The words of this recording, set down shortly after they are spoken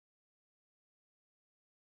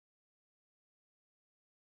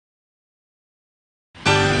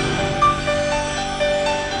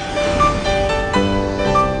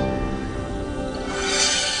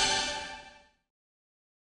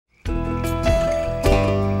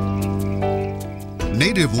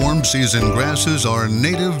Native warm season grasses are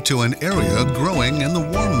native to an area growing in the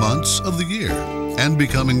warm months of the year and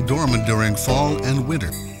becoming dormant during fall and winter.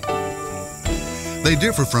 They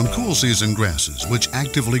differ from cool season grasses, which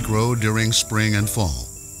actively grow during spring and fall.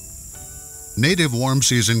 Native warm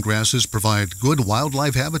season grasses provide good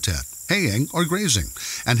wildlife habitat, haying or grazing,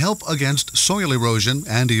 and help against soil erosion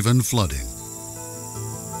and even flooding.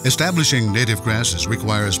 Establishing native grasses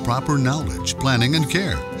requires proper knowledge, planning, and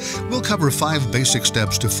care. We'll cover 5 basic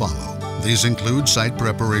steps to follow. These include site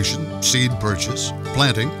preparation, seed purchase,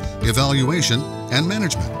 planting, evaluation, and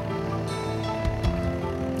management.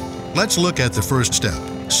 Let's look at the first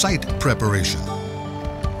step, site preparation.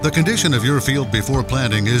 The condition of your field before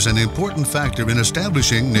planting is an important factor in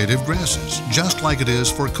establishing native grasses, just like it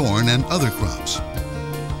is for corn and other crops.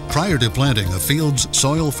 Prior to planting, a field's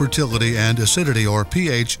soil fertility and acidity, or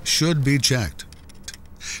pH, should be checked.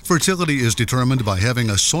 Fertility is determined by having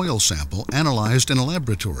a soil sample analyzed in a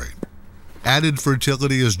laboratory. Added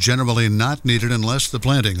fertility is generally not needed unless the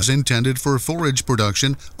planting is intended for forage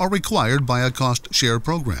production or required by a cost-share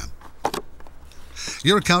program.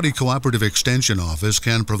 Your county cooperative extension office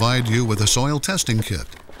can provide you with a soil testing kit.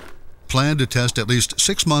 Plan to test at least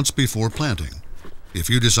 6 months before planting. If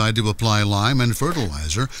you decide to apply lime and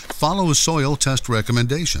fertilizer, follow soil test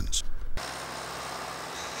recommendations.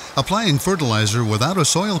 Applying fertilizer without a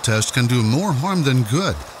soil test can do more harm than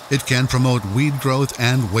good. It can promote weed growth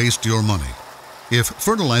and waste your money. If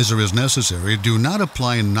fertilizer is necessary, do not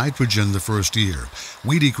apply nitrogen the first year.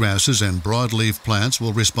 Weedy grasses and broadleaf plants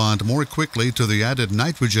will respond more quickly to the added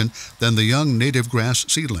nitrogen than the young native grass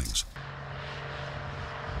seedlings.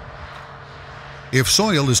 If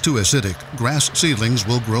soil is too acidic, grass seedlings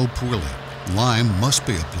will grow poorly. Lime must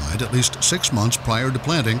be applied at least 6 months prior to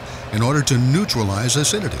planting in order to neutralize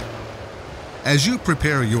acidity. As you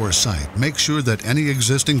prepare your site, make sure that any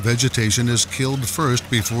existing vegetation is killed first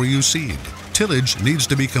before you seed. Tillage needs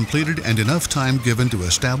to be completed and enough time given to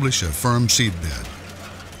establish a firm seed bed.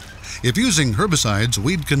 If using herbicides,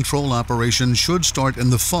 weed control operations should start in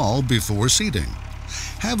the fall before seeding.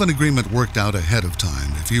 Have an agreement worked out ahead of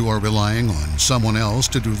time if you are relying on someone else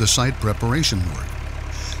to do the site preparation work.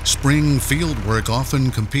 Spring field work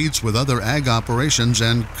often competes with other ag operations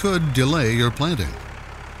and could delay your planting.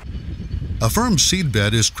 A firm seed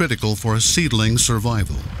bed is critical for seedling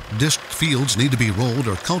survival. Disked fields need to be rolled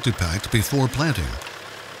or cultipacked before planting.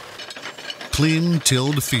 Clean,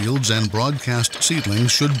 tilled fields and broadcast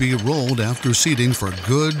seedlings should be rolled after seeding for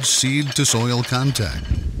good seed-to-soil contact.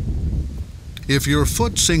 If your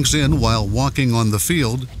foot sinks in while walking on the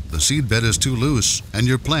field, the seedbed is too loose and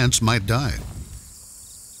your plants might die.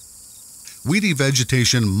 Weedy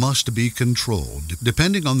vegetation must be controlled.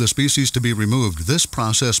 Depending on the species to be removed, this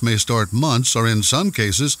process may start months or in some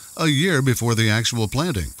cases a year before the actual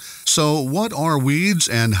planting. So what are weeds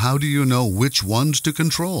and how do you know which ones to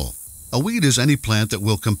control? A weed is any plant that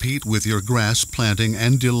will compete with your grass planting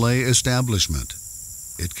and delay establishment.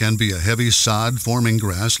 It can be a heavy sod-forming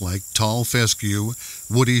grass like tall fescue,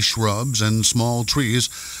 woody shrubs, and small trees,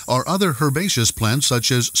 or other herbaceous plants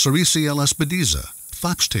such as Sericea lespedeza,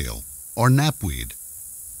 foxtail, or knapweed.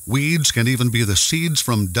 Weeds can even be the seeds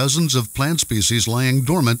from dozens of plant species lying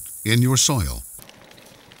dormant in your soil.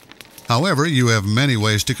 However, you have many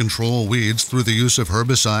ways to control weeds through the use of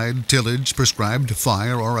herbicide, tillage, prescribed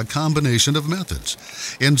fire, or a combination of methods.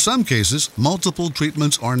 In some cases, multiple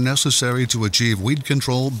treatments are necessary to achieve weed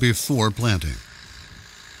control before planting.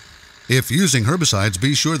 If using herbicides,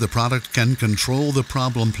 be sure the product can control the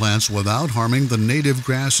problem plants without harming the native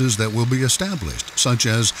grasses that will be established, such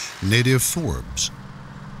as native forbs.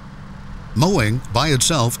 Mowing by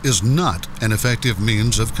itself is not an effective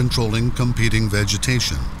means of controlling competing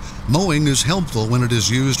vegetation. Mowing is helpful when it is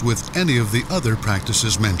used with any of the other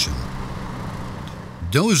practices mentioned.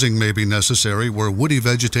 Dozing may be necessary where woody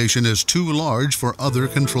vegetation is too large for other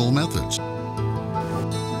control methods.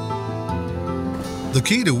 The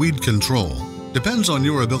key to weed control depends on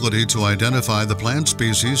your ability to identify the plant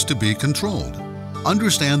species to be controlled.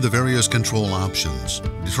 Understand the various control options,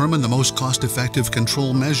 determine the most cost-effective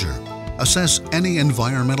control measure, assess any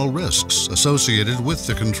environmental risks associated with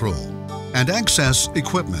the control, and access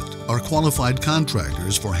equipment or qualified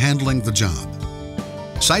contractors for handling the job.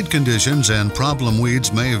 Site conditions and problem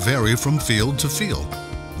weeds may vary from field to field.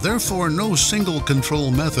 Therefore, no single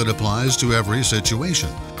control method applies to every situation.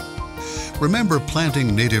 Remember,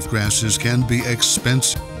 planting native grasses can be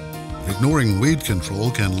expensive. Ignoring weed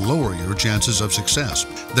control can lower your chances of success.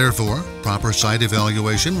 Therefore, proper site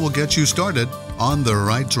evaluation will get you started on the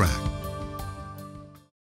right track.